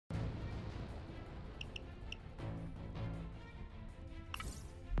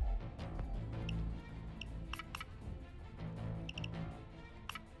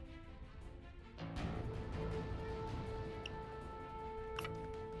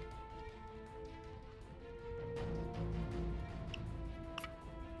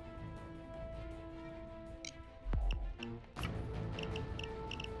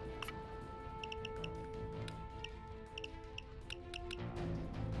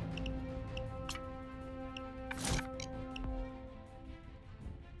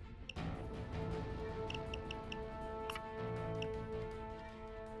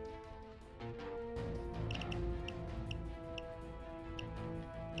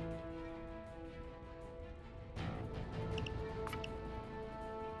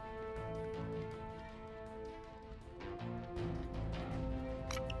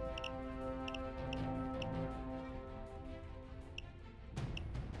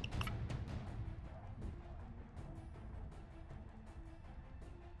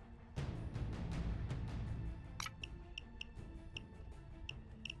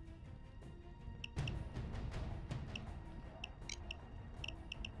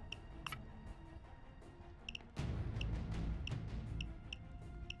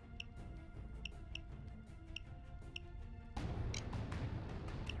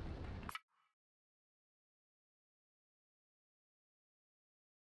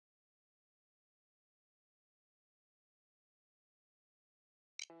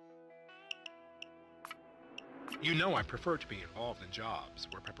You know I prefer to be involved in jobs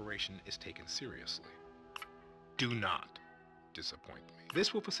where preparation is taken seriously. Do not disappoint me.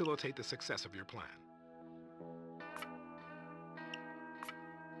 This will facilitate the success of your plan.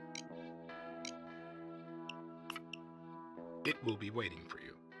 It will be waiting for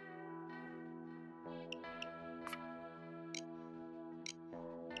you.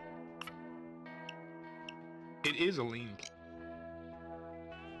 It is a lean plan.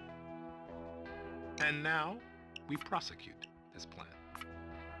 And now, we prosecute this plan.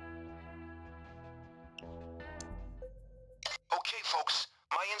 Okay, folks.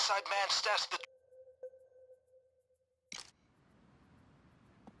 My inside man stashed the...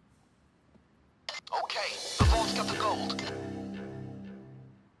 Okay, the vault's got the gold.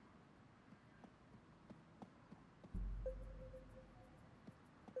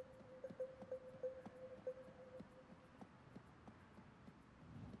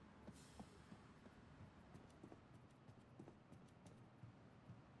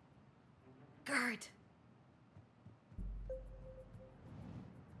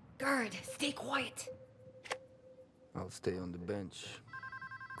 Guard, stay quiet. I'll stay on the bench.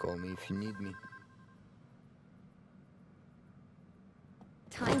 Call me if you need me.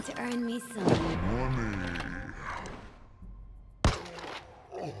 Time to earn me some Money.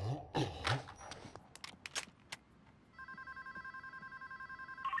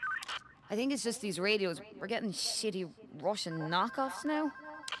 I think it's just these radios. We're getting shitty Russian knockoffs now.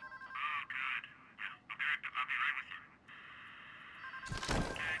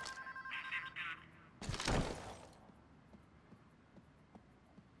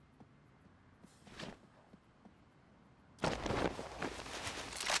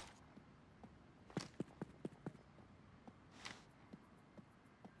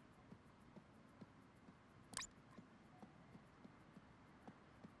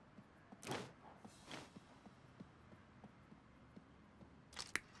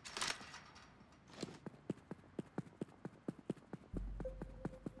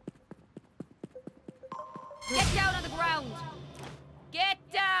 Get down on the ground! Get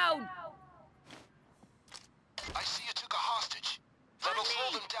down! I see you took a hostage. That'll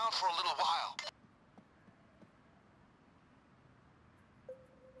slow them down for a little while.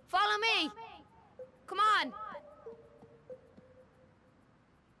 Follow me! Come on!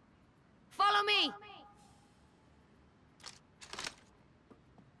 Follow me!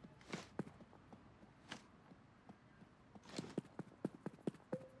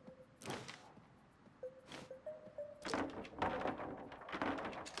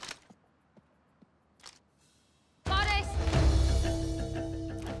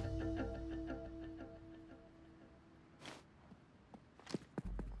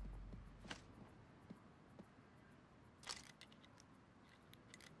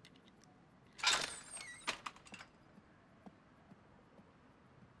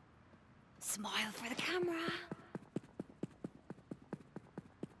 Smile for the camera.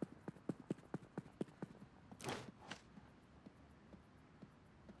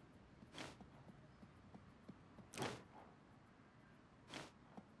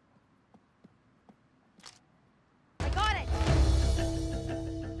 I got it.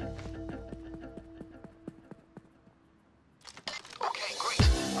 Okay, great.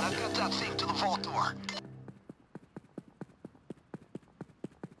 I've got that thing to the vault door.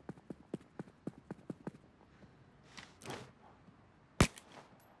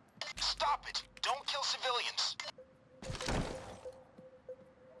 Stop it! Don't kill civilians!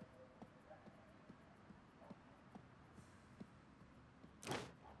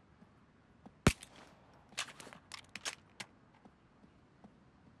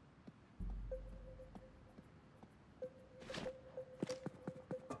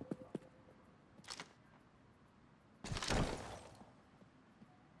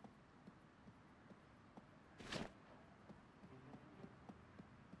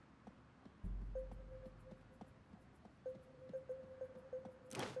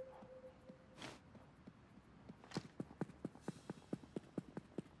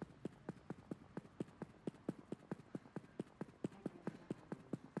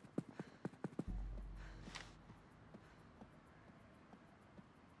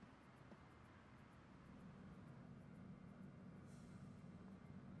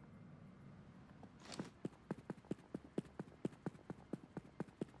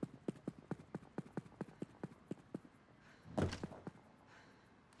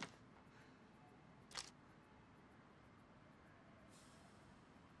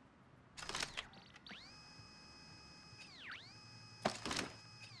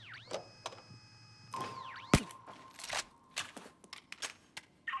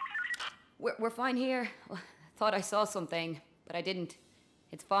 We're fine here. thought I saw something, but I didn't.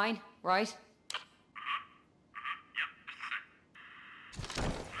 It's fine, right? Yep, just a sec.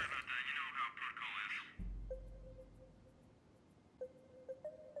 Sorry about that, you know how protocol is.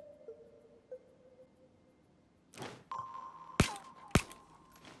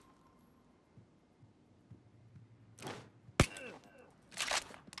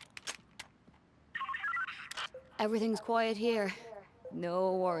 Everything's quiet here.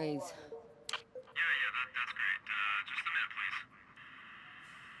 No worries. Yeah, that's great. Just a minute, please.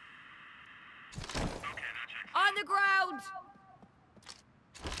 Okay, that checks. On the ground!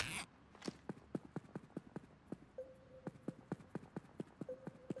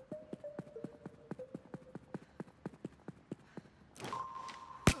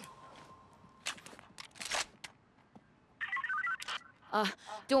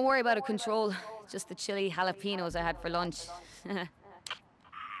 Don't worry about a control. Just the chili jalapenos I had for lunch. Great.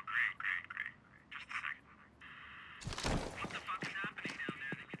 Just a second. What the fuck is happening down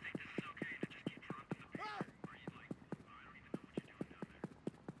there that you think this is okay to just keep dropping the paper? Are you like, I don't even know what you're doing down there.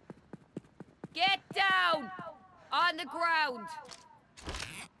 Get down! On the ground!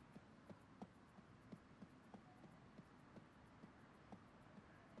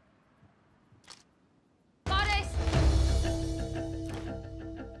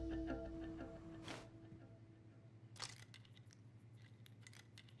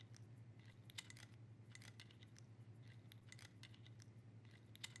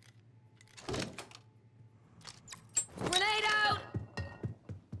 Grenade out!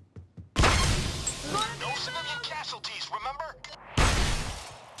 No civilian casualties, remember?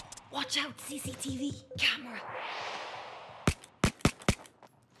 Watch out, CCTV camera.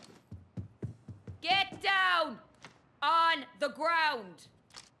 Get down! On the ground!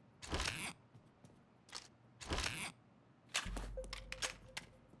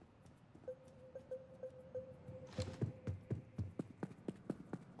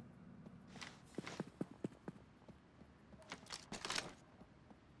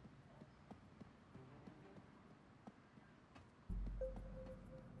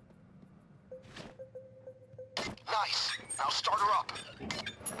 Nice. Now start her up.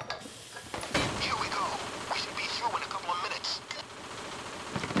 Here we go. We should be through in a couple of minutes.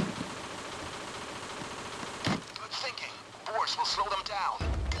 Good thinking. Force will slow them down.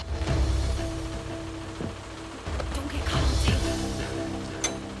 Don't get caught on tape.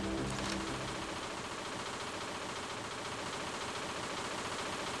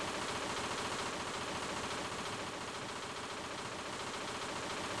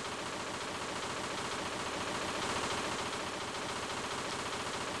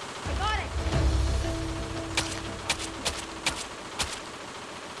 I got it!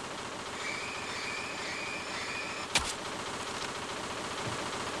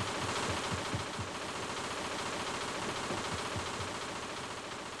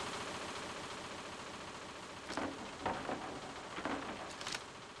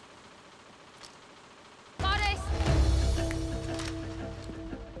 Got it!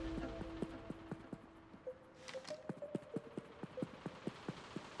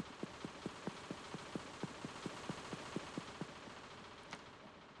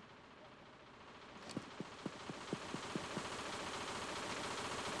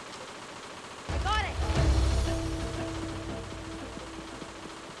 I got it!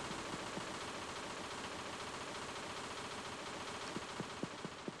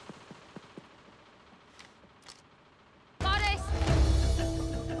 Got it! Got it!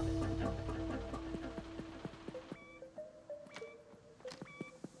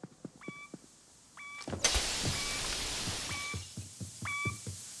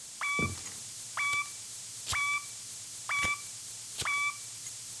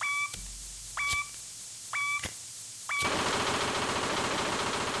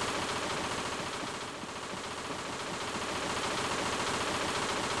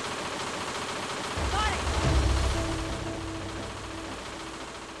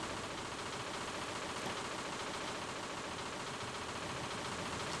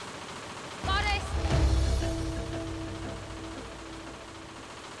 Got it!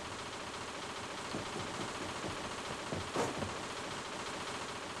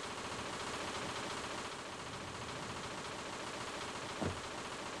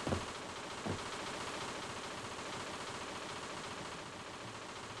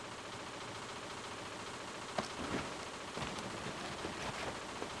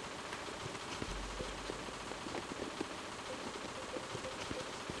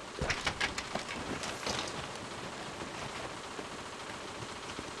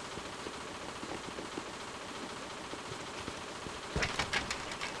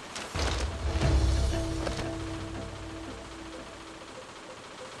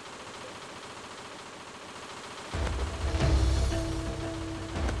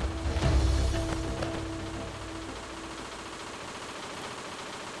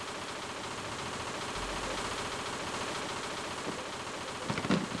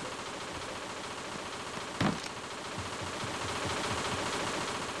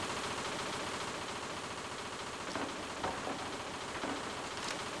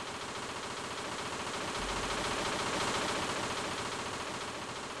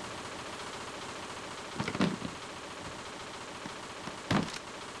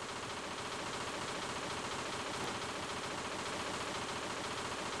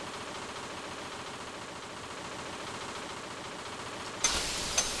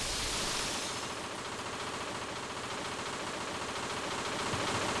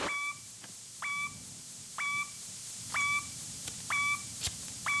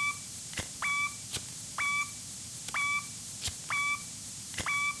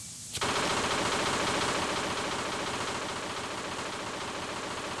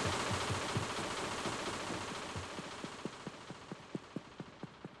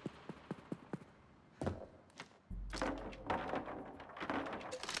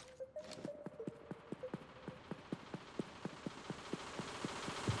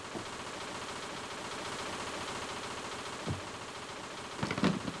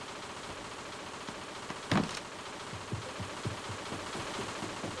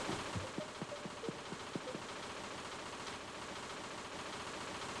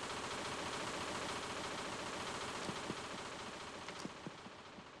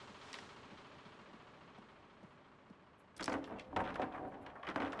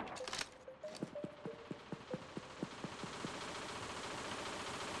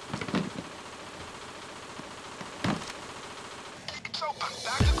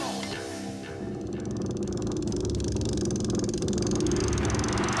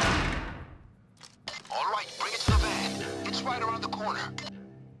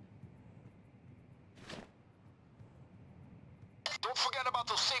 Forget about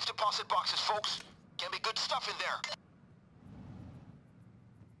those safe deposit boxes, folks. Can be good stuff in there.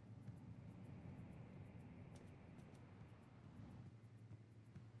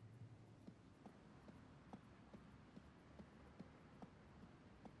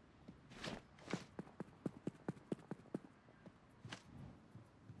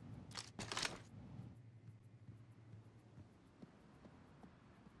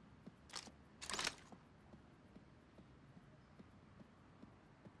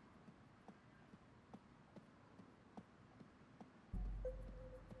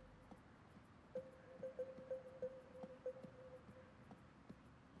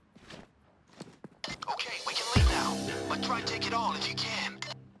 Okay, we can leave now, but try and take it all if you can.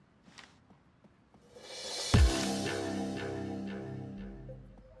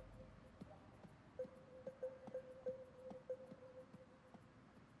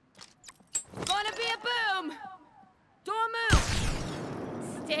 Gonna be a boom! Don't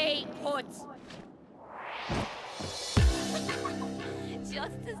move! Stay put!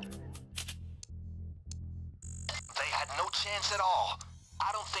 Just as... They had no chance at all.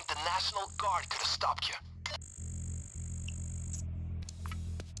 I don't think the National Guard could have stopped you.